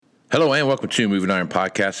Hello and welcome to Moving Iron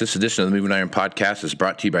Podcast. This edition of the Moving Iron Podcast is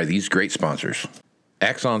brought to you by these great sponsors.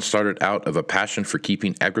 Axon started out of a passion for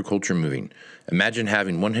keeping agriculture moving. Imagine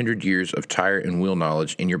having 100 years of tire and wheel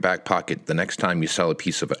knowledge in your back pocket the next time you sell a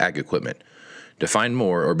piece of ag equipment. To find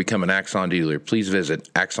more or become an Axon dealer, please visit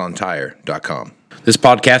axontire.com. This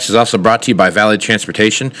podcast is also brought to you by Valley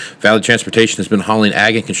Transportation. Valley Transportation has been hauling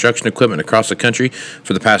ag and construction equipment across the country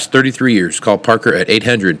for the past 33 years. Call Parker at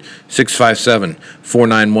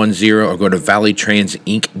 800-657-4910 or go to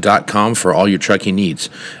valleytransinc.com for all your trucking needs.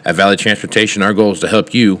 At Valley Transportation, our goal is to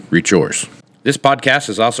help you reach yours. This podcast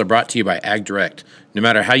is also brought to you by Ag Direct. No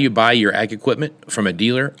matter how you buy your ag equipment, from a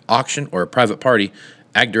dealer, auction, or a private party,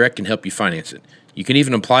 Ag Direct can help you finance it. You can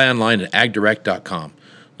even apply online at agdirect.com.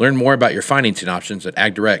 Learn more about your financing options at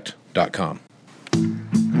agdirect.com.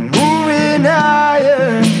 Moving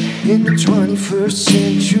higher in the 21st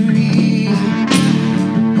century.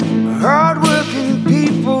 Hard-working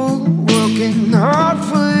people working hard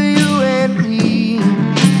for you and me.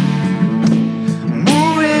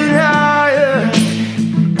 Moving higher,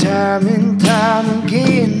 time and time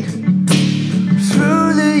again.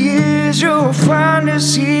 Through the years you'll find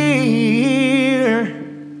us here.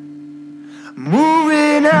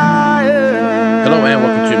 Moving higher. Hello and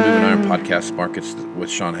welcome to Moving Iron Podcast Markets with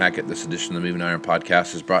Shawn Hackett. This edition of the Moving Iron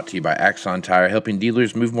Podcast is brought to you by Axon Tire, helping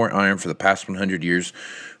dealers move more iron for the past 100 years.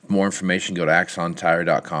 For more information, go to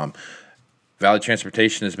axontire.com. Valley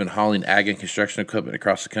Transportation has been hauling ag and construction equipment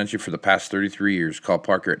across the country for the past 33 years. Call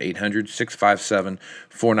Parker at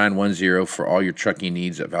 800-657-4910 for all your trucking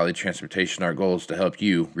needs at Valley Transportation. Our goal is to help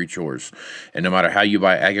you reach yours. And no matter how you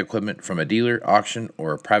buy ag equipment, from a dealer, auction,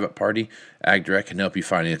 or a private party, Ag Direct can help you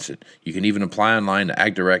finance it. You can even apply online at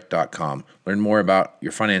agdirect.com. Learn more about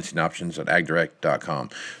your financing options at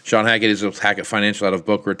agdirect.com. Shawn Hackett is with Hackett Financial out of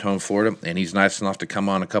Boca Raton, Florida, and he's nice enough to come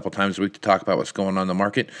on a couple times a week to talk about what's going on in the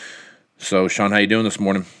market. So, Shawn, how you doing this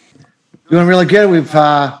morning? Doing really good. We've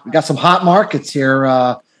got some hot markets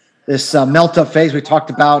here. This melt-up phase we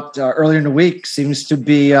talked about earlier in the week seems to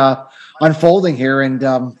be unfolding here,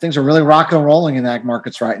 and things are really rocking and rolling in ag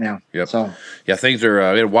markets right now. Yep. So, yeah, things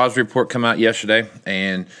are. We had a WASDE report come out yesterday,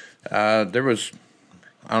 and there was,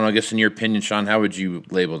 I don't know, I guess in your opinion, Shawn, how would you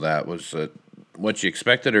label that? Was it what you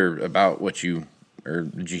expected, or about what you, or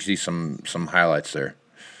did you see some highlights there?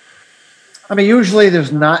 I mean, usually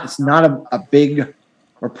it's not a big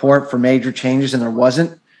report for major changes, and there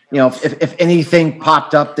wasn't. You know, if anything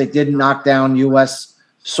popped up, they did knock down U.S.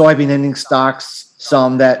 soybean ending stocks,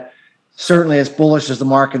 some that certainly as bullish as the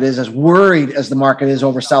market is, as worried as the market is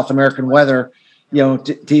over South American weather, you know,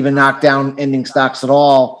 to even knock down ending stocks at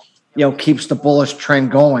all, you know, keeps the bullish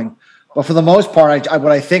trend going. But for the most part,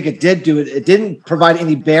 what I think it did do, it didn't provide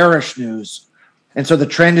any bearish news. And so the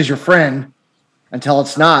trend is your friend until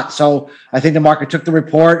it's not. So I think the market took the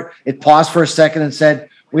report, it paused for a second and said,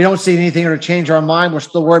 we don't see anything to change our mind. We're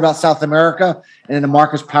still worried about South America. And then the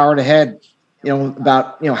market's powered ahead, you know,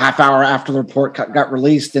 about, you know, half hour after the report got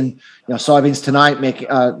released. And, you know, soybeans tonight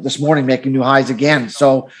this morning making new highs again.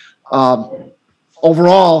 So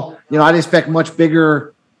overall, you know, I'd expect much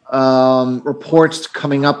bigger reports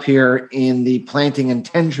coming up here in the planting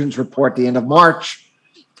intentions report at the end of March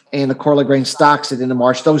and the quarterly grain stocks at the end of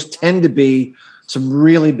March. Those tend to be some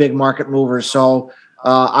really big market movers. So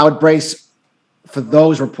I would brace for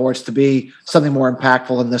those reports to be something more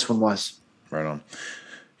impactful than this one was. Right on.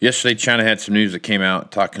 Yesterday, China had some news that came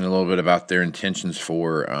out talking a little bit about their intentions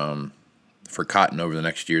for cotton over the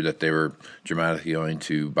next year, that they were dramatically going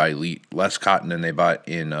to buy less cotton than they bought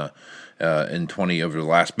in 20 over the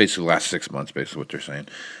last 6 months, basically what they're saying.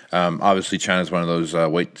 Obviously, China's one of those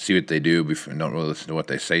wait to see what they do before, don't really listen to what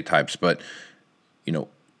they say types. But, you know,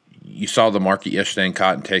 you saw the market yesterday in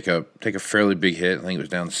cotton take a fairly big hit. I think it was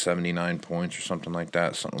down 79 points or something like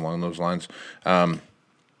that, something along those lines. But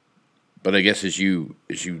I guess as you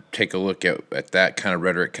take a look at that kind of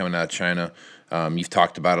rhetoric coming out of China, you've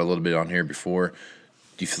talked about it a little bit on here before. Do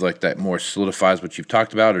you feel like that more solidifies what you've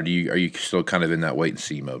talked about, or are you still kind of in that wait and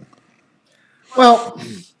see mode? Well,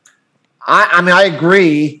 I mean, I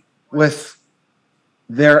agree with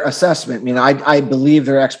their assessment. I mean, I believe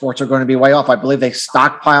their exports are going to be way off. I believe they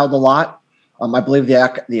stockpiled a lot. I believe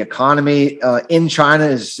the economy in China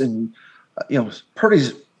is in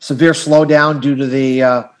pretty severe slowdown due to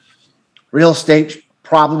the real estate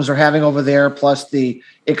problems they're having over there, plus the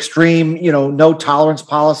extreme, no tolerance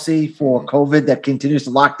policy for COVID that continues to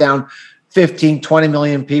lock down 15, 20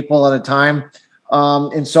 million people at a time.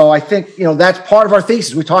 And so I think, that's part of our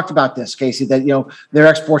thesis. We talked about this, Casey, that, their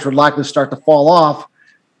exports would likely start to fall off.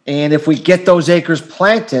 And if we get those acres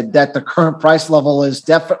planted, that the current price level is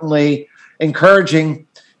definitely encouraging.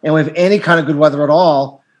 And with any kind of good weather at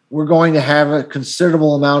all, we're going to have a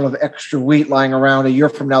considerable amount of extra wheat lying around a year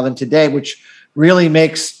from now than today, which really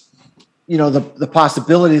makes, the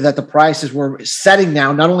possibility that the prices we're setting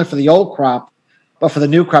now, not only for the old crop, but for the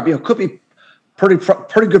new crop, could be pretty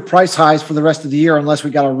good price highs for the rest of the year, unless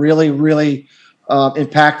we got a really, really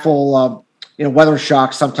impactful, weather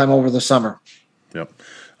shock sometime over the summer. Yep.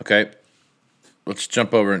 Okay. Let's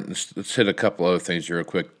jump over and let's hit a couple other things real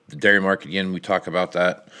quick. The dairy market, again, we talk about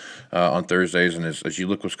that on Thursdays, and as you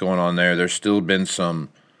look what's going on there, there's still been some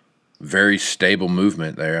very stable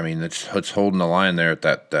movement there. I mean, it's holding the line there at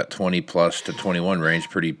that 20 plus to 21 range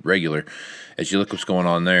pretty regular. As you look what's going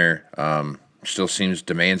on there,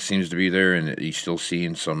 demand seems to be there, and you're still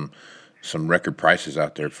seeing some record prices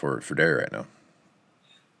out there for dairy right now.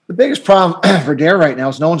 The biggest problem for dairy right now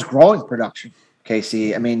is no one's growing production,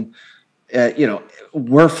 Casey. I mean,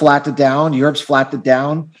 we're flattened down. Europe's flattened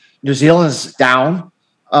down. New Zealand's down.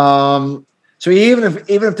 So even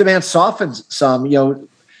if demand softens some,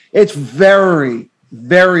 it's very,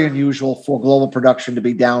 very unusual for global production to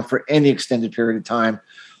be down for any extended period of time.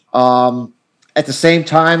 At the same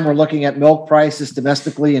time, we're looking at milk prices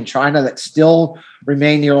domestically in China that still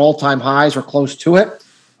remain near all-time highs or close to it.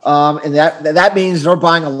 And that means they're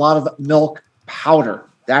buying a lot of milk powder.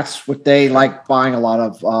 That's what they like, buying a lot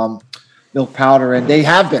of milk powder, and they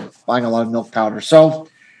have been buying a lot of milk powder. So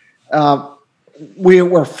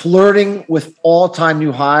we're flirting with all-time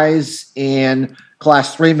new highs in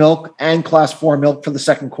Class 3 milk and Class 4 milk for the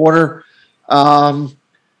second quarter.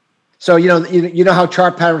 So you know how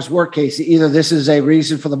chart patterns work, Casey. Either this is a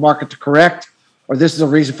reason for the market to correct, or this is a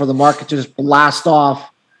reason for the market to just blast off.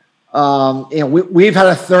 We've had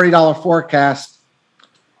a $30 forecast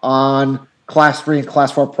on Class 3 and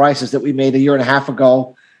Class 4 prices that we made a year and a half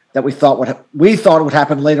ago that we thought would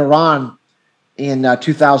happen later on in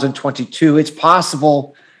 2022. It's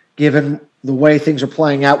possible, given the way things are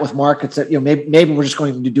playing out with markets, that maybe we're just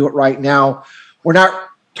going to do it right now. We're not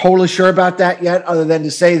totally sure about that yet, other than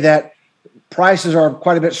to say that prices are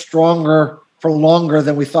quite a bit stronger for longer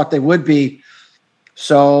than we thought they would be.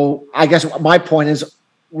 So I guess my point is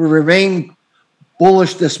we remain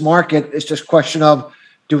bullish this market. It's just a question of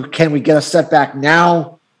can we get a setback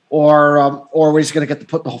now, or are we just going to get to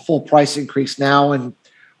put the full price increase now? And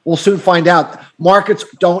we'll soon find out. Markets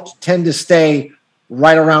don't tend to stay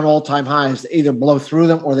right around all-time highs. They either blow through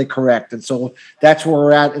them or they correct. And so that's where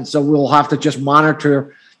we're at. And so we'll have to just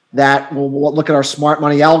monitor that. We'll look at our smart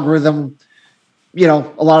money algorithm, a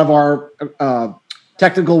lot of our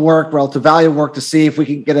technical work, relative value work, to see if we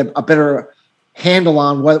can get a better handle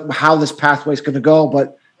on how this pathway is going to go.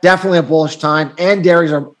 But definitely a bullish time, and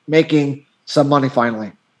dairies are making some money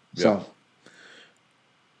finally. Yeah.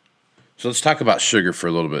 So let's talk about sugar for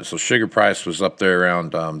a little bit. So sugar price was up there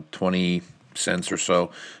around 20 cents or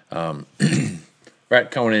so,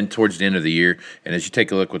 right coming in towards the end of the year. And as you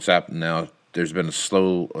take a look what's happening now, there's been a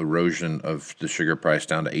slow erosion of the sugar price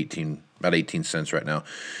down to about 18 cents right now.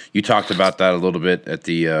 You talked about that a little bit at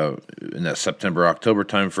the in that September-October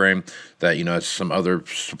timeframe, that as some other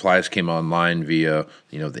supplies came online via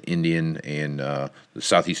the Indian and the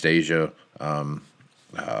Southeast Asia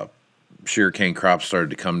sugarcane crops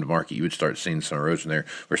started to come to market, you would start seeing some erosion there.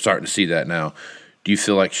 We're starting to see that now. Do you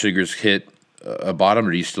feel like sugar's hit a bottom,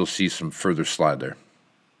 or do you still see some further slide there?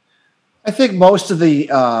 I think most of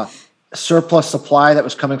the surplus supply that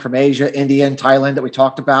was coming from Asia, India, and Thailand that we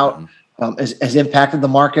talked about has impacted the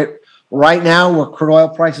market. Right now, where crude oil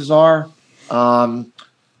prices are, the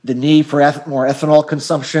need for more ethanol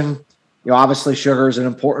consumption, obviously sugar is an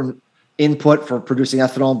important input for producing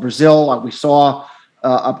ethanol in Brazil. We saw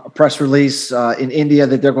a press release in India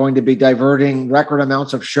that they're going to be diverting record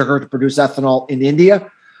amounts of sugar to produce ethanol in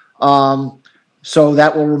India. So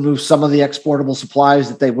that will remove some of the exportable supplies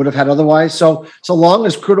that they would have had otherwise. So long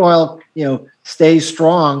as crude oil, stays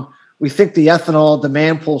strong, we think the ethanol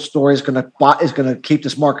demand pull story is going to keep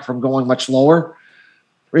this market from going much lower.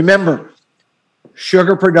 Remember,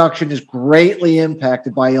 sugar production is greatly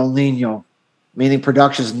impacted by El Nino, meaning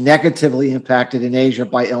production is negatively impacted in Asia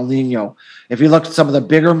by El Nino. If you look at some of the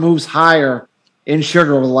bigger moves higher in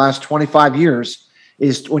sugar over the last 25 years,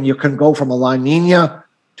 is when you can go from a La Nina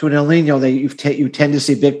to an El Nino, you tend to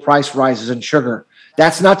see big price rises in sugar.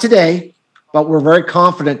 That's not today, but we're very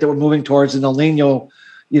confident that we're moving towards an El Nino,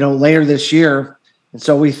 later this year. And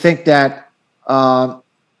so we think that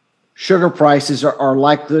sugar prices are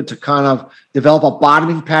likely to kind of develop a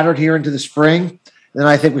bottoming pattern here into the spring. And then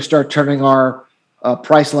I think we start turning our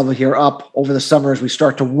price level here up over the summer as we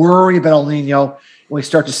start to worry about El Nino, and we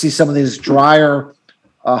start to see some of these drier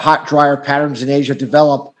patterns in Asia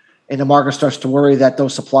develop, and the market starts to worry that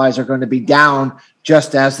those supplies are going to be down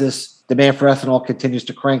just as this demand for ethanol continues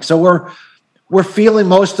to crank. So we're feeling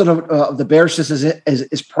most of the bearishness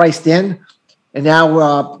is priced in, and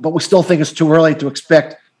now, but we still think it's too early to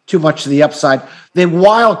expect too much to the upside. The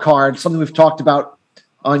wild card, something we've talked about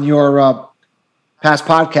on your past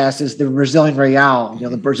podcast, is the Brazilian real.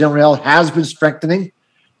 The Brazilian real has been strengthening,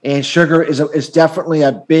 and sugar is definitely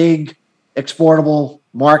a big exportable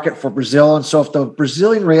market for Brazil. And so if the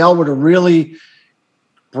Brazilian real were to really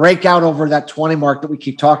break out over that 20 mark that we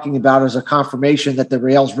keep talking about as a confirmation that the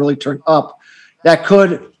reals really turned up, that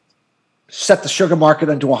could set the sugar market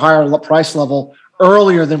into a higher price level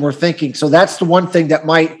earlier than we're thinking. So that's the one thing that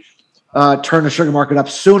might turn the sugar market up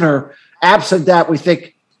sooner. Absent that, we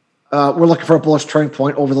think we're looking for a bullish turning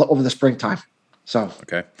point over the springtime. So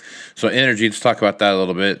okay, so energy. Let's talk about that a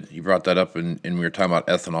little bit. You brought that up, and we were talking about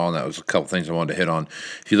ethanol, and that was a couple things I wanted to hit on.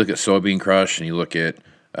 If you look at soybean crush and you look at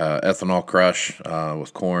ethanol crush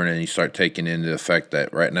with corn, and you start taking into effect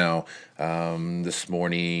that right now, this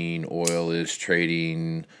morning oil is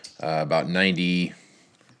trading about 90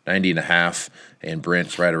 and a half, and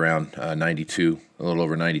Brent's right around 92, a little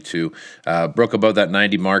over 92. Broke above that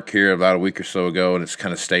 90 mark here about a week or so ago, and it's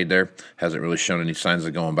kind of stayed there. Hasn't really shown any signs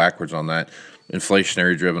of going backwards on that.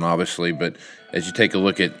 Inflationary driven, obviously, but as you take a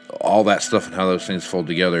look at all that stuff and how those things fold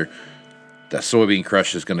together, that soybean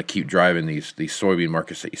crush is going to keep driving these soybean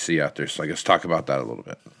markets that you see out there. So I guess talk about that a little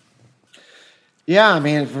bit. Yeah, I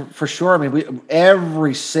mean, for sure. I mean, we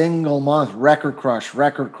every single month, record crush in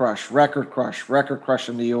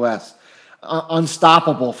the U.S.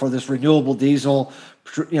 Unstoppable for this renewable diesel,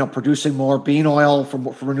 producing more bean oil for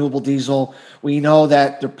renewable diesel. We know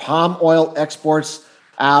that the palm oil exports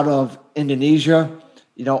out of Indonesia,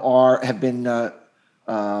 have been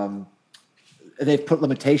they've put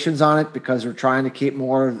limitations on it because they're trying to keep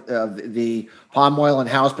more of the palm oil in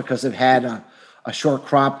house because they've had a short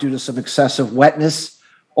crop due to some excessive wetness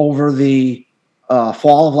over the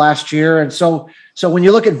fall of last year. And so when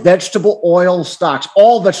you look at vegetable oil stocks,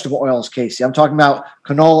 all vegetable oils, Casey, I'm talking about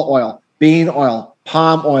canola oil, bean oil,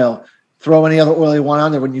 palm oil, throw any other oil you want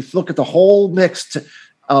on there. When you look at the whole mix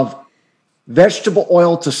of vegetable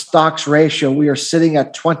oil to stocks ratio, we are sitting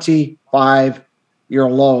at 25-year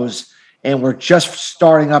lows, and we're just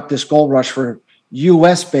starting up this gold rush for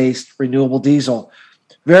U.S.-based renewable diesel.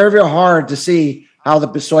 Very, very hard to see how the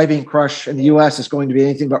soybean crush in the U.S. is going to be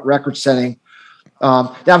anything but record-setting.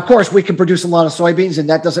 Now, of course, we can produce a lot of soybeans, and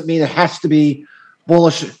that doesn't mean it has to be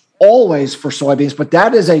bullish always for soybeans, but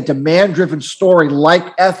that is a demand-driven story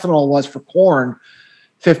like ethanol was for corn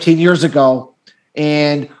 15 years ago.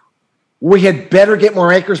 And we had better get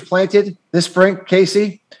more acres planted this spring,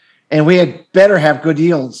 Casey, and we had better have good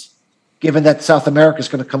yields, given that South America is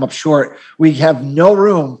going to come up short. We have no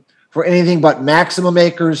room for anything but maximum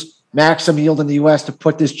acres, maximum yield in the U.S. to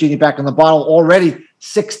put this genie back in the bottle. Already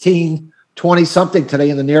 16, 20-something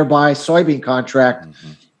today in the nearby soybean contract.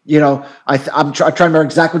 Mm-hmm. I'm trying to remember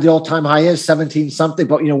exactly what the all-time high is, 17-something,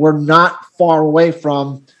 but, we're not far away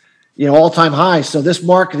from, all-time highs. So this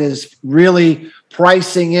market is really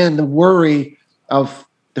pricing in the worry of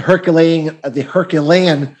the Herculean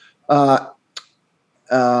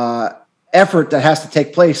effort that has to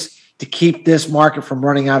take place to keep this market from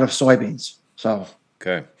running out of soybeans. So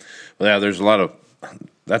okay, well, yeah, there's a lot of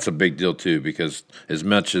that's a big deal too, because as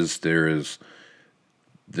much as there is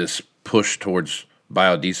this push towards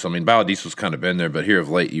biodiesel, I mean, biodiesel's kind of been there, but here of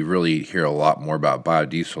late, you really hear a lot more about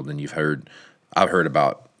biodiesel than I've heard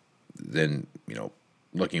about. Then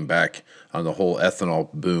looking back on the whole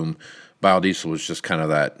ethanol boom, biodiesel was just kind of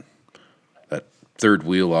that third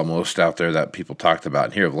wheel almost out there that people talked about.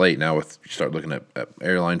 And here of late, now with you start looking at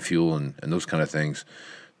airline fuel and those kind of things,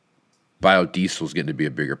 biodiesel is getting to be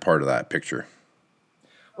a bigger part of that picture.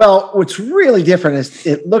 Well, what's really different is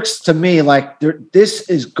it looks to me like this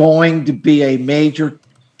is going to be a major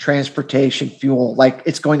transportation fuel. Like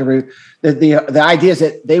it's going to the idea is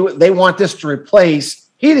that they want this to replace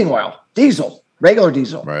heating oil, diesel, regular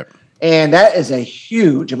diesel. Right. And that is a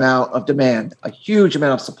huge amount of demand, a huge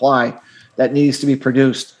amount of supply that needs to be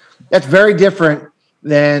produced. That's very different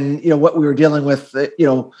than what we were dealing with. The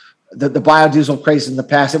biodiesel craze in the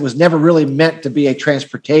past. It was never really meant to be a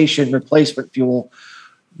transportation replacement fuel.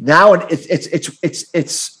 Now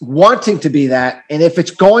it's wanting to be that, and if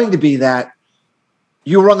it's going to be that,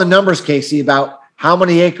 you run the numbers, Casey, about how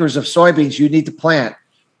many acres of soybeans you need to plant,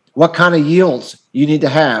 what kind of yields you need to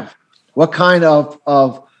have, what kind of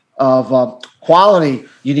quality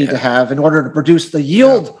you need to have in order to produce the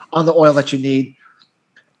yield on the oil that you need.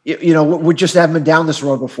 We just haven't been down this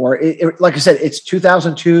road before. Like I said, it's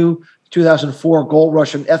 2002, 2004 gold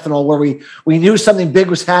rush in ethanol where we knew something big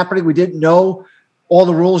was happening. We didn't know all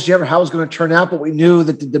the rules yet or how it was going to turn out, but we knew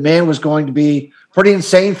that the demand was going to be pretty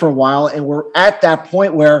insane for a while. And we're at that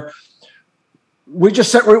point where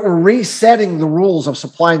we're resetting the rules of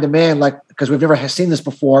supply and demand, because we've never seen this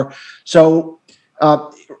before. So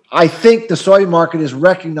I think the soybean market is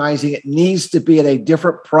recognizing it needs to be at a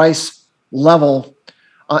different price level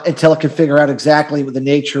until it can figure out exactly what the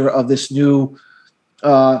nature of this new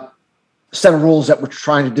set of rules that we're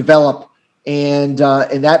trying to develop. And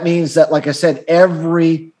that means that, like I said,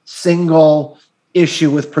 every single issue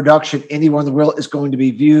with production anywhere in the world is going to be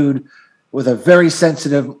viewed with a very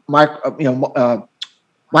sensitive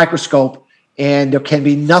microscope, and there can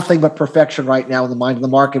be nothing but perfection right now in the mind of the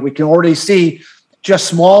market. We can already see just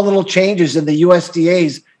small little changes in the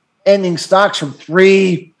USDA's ending stocks from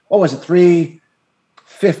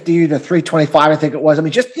 350 to 325, I think it was. I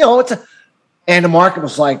mean, just and the market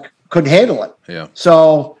was couldn't handle it. Yeah.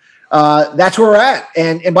 So that's where we're at.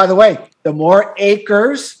 And by the way, the more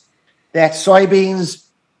acres that soybeans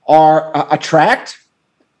attract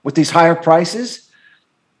with these higher prices,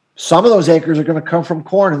 some of those acres are going to come from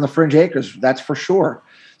corn and the fringe acres. That's for sure.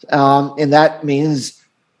 And that means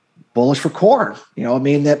bullish for corn.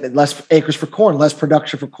 That less acres for corn, less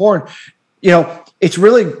production for corn. It's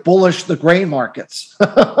really bullish the grain markets.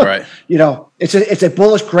 Right. It's a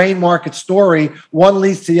bullish grain market story. One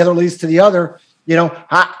leads to the other, leads to the other.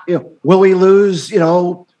 Will we lose,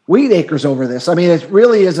 wheat acres over this? I mean, it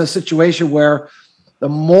really is a situation where the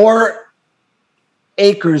more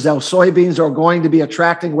acres that soybeans are going to be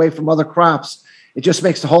attracting away from other crops, it just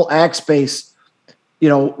makes the whole ag space,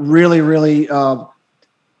 really, really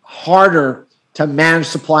harder to manage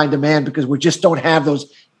supply and demand, because we just don't have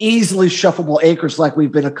those easily shuffleable acres like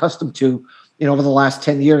we've been accustomed to, over the last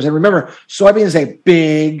 10 years. And remember, soybean is a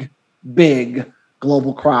big, big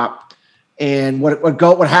global crop. And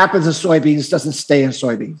what happens in soybeans doesn't stay in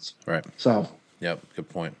soybeans. Right. So. Yep. Good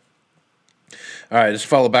point. All right. Let's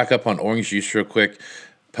follow back up on orange juice real quick.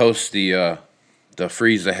 Post the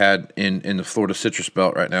freeze they had in the Florida citrus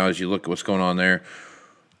belt right now. As you look at what's going on there,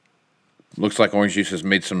 looks like orange juice has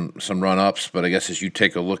made some run-ups, but I guess as you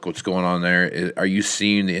take a look what's going on there, are you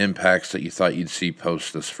seeing the impacts that you thought you'd see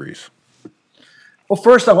post this freeze? Well,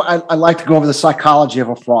 first, I'd like to go over the psychology of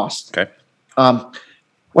a frost. Okay.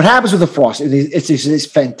 What happens with a frost? It's these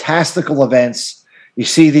fantastical events. You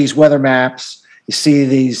see these weather maps. You see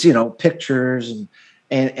these, pictures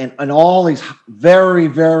and all these very,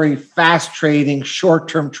 very fast trading,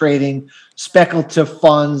 short-term trading, speculative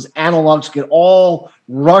funds, analogs get all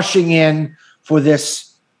rushing in for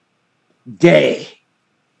this day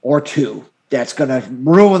or two that's going to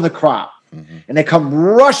ruin the crop. Mm-hmm. And they come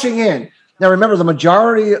rushing in. Now, remember, the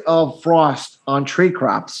majority of frost on tree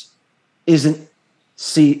crops isn't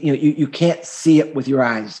you can't see it with your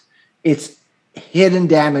eyes. It's hidden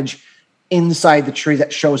damage inside the tree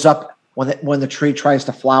that shows up when the tree tries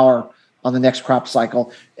to flower on the next crop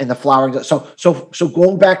cycle, and the flowering. So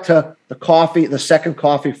going back to the second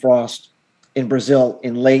coffee frost in Brazil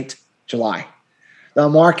in late July, the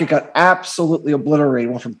market got absolutely obliterated.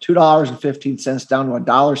 Went from $2.15 down to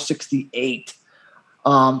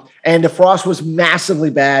 $1.68. And the frost was massively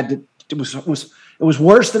bad. It was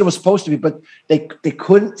worse than it was supposed to be, but they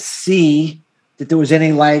couldn't see that there was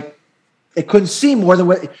any they couldn't see more than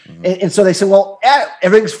what, and so they said, well,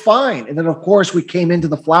 everything's fine. And then of course we came into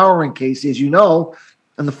the flowering, Casey, as you know,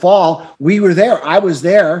 in the fall. We were there. I was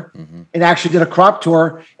there and actually did a crop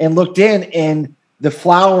tour and looked in, and the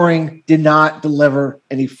flowering did not deliver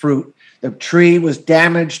any fruit. The tree was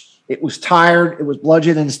damaged. It was tired. It was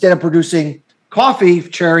bludgeoned. And instead of producing coffee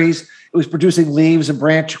cherries, it was producing leaves and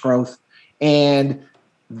branch growth. And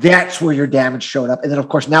that's where your damage showed up. And then, of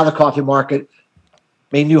course, now the coffee market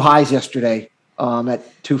made new highs yesterday at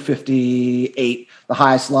 258, the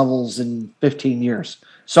highest levels in 15 years.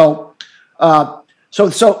 So the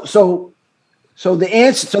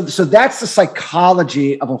answer. So that's the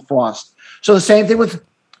psychology of a frost. So the same thing with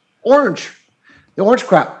orange, the orange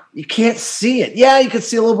crop. You can't see it. Yeah, you can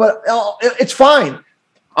see a little bit. It's fine.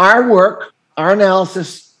 Our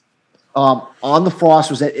analysis on the frost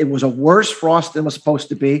was that it was a worse frost than it was supposed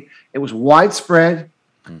to be. It was widespread,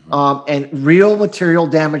 and real material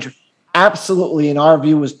damage absolutely, in our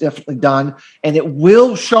view, was definitely done. And it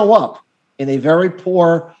will show up in a very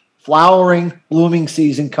poor flowering, blooming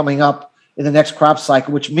season coming up in the next crop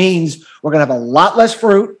cycle, which means we're going to have a lot less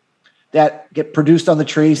fruit that get produced on the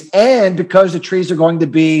trees. And because the trees are going to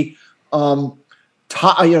be,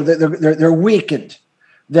 they're weakened,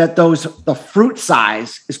 that the fruit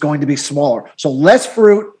size is going to be smaller. So less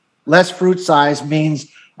fruit size means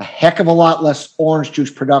a heck of a lot less orange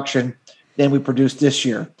juice production than we produced this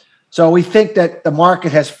year. So we think that the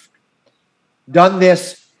market has done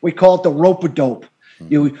this. We call it the rope-a-dope.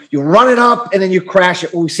 You run it up and then you crash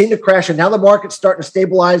it. Well, we've seen the crash, and now the market's starting to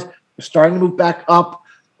stabilize. We're starting to move back up,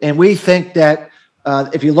 and we think that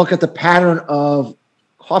if you look at the pattern of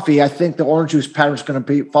coffee, I think the orange juice pattern is going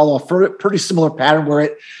to follow a pretty similar pattern where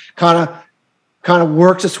it kind of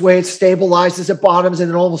works its way, it stabilizes at bottoms, and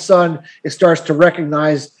then all of a sudden it starts to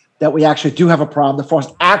recognize that we actually do have a problem. The force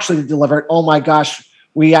actually to deliver it. Oh my gosh,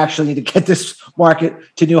 we actually need to get this market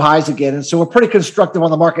to new highs again. And so we're pretty constructive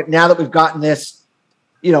on the market now that we've gotten this,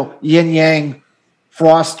 yin yang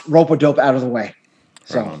frost rope-a-dope out of the way.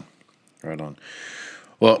 So, right on.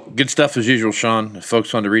 Well, good stuff as usual, Shawn. If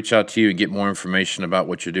folks want to reach out to you and get more information about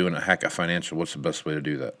what you're doing at Hackett Financial, what's the best way to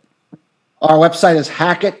do that? Our website is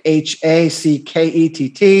Hackett,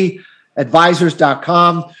 Hackett,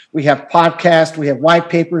 advisors.com. We have podcasts, we have white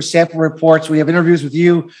papers, sample reports, we have interviews with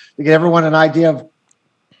you to get everyone an idea of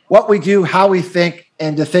what we do, how we think,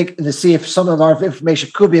 and to see if some of our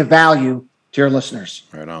information could be of value to your listeners.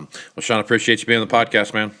 Right on. Well, Shawn, appreciate you being on the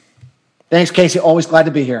podcast, man. Thanks, Casey. Always glad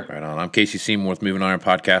to be here. Right on. I'm Casey Seymour with Moving Iron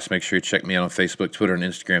Podcast. Make sure you check me out on Facebook, Twitter, and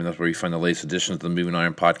Instagram. That's where you find the latest editions of the Moving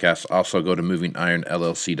Iron Podcast. Also, go to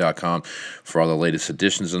movingironllc.com for all the latest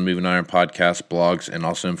editions of the Moving Iron Podcast, blogs, and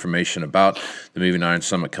also information about the Moving Iron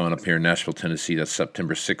Summit coming up here in Nashville, Tennessee. That's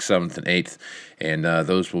September 6th, 7th, and 8th. And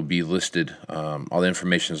those will be listed. All the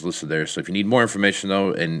information is listed there. So if you need more information,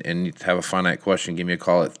 though, and you have a finite question, give me a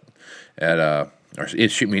call or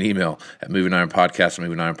shoot me an email at movingironpodcast at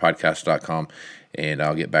movingironpodcast.com, and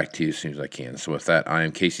I'll get back to you as soon as I can. So with that, I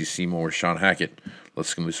am Casey Seymour with Shawn Hackett.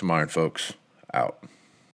 Let's go move some iron, folks. Out.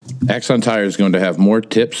 Axon Tire is going to have more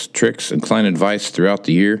tips, tricks, and client advice throughout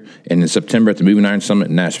the year and in September at the Moving Iron Summit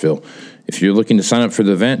in Nashville. If you're looking to sign up for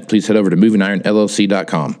the event, please head over to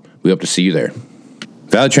movingironllc.com. We hope to see you there.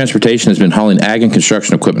 Valley Transportation has been hauling ag and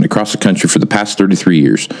construction equipment across the country for the past 33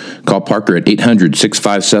 years. Call Parker at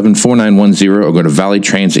 800-657-4910 or go to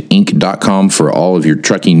valleytransitinc.com for all of your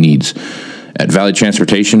trucking needs. At Valley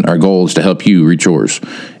Transportation, our goal is to help you reach yours.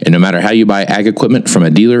 And no matter how you buy ag equipment from a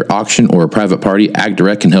dealer, auction, or a private party,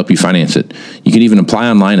 AgDirect can help you finance it. You can even apply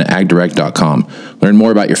online at agdirect.com. Learn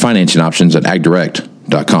more about your financing options at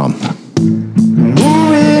agdirect.com.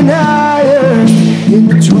 Moving higher in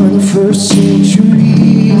the 21st century.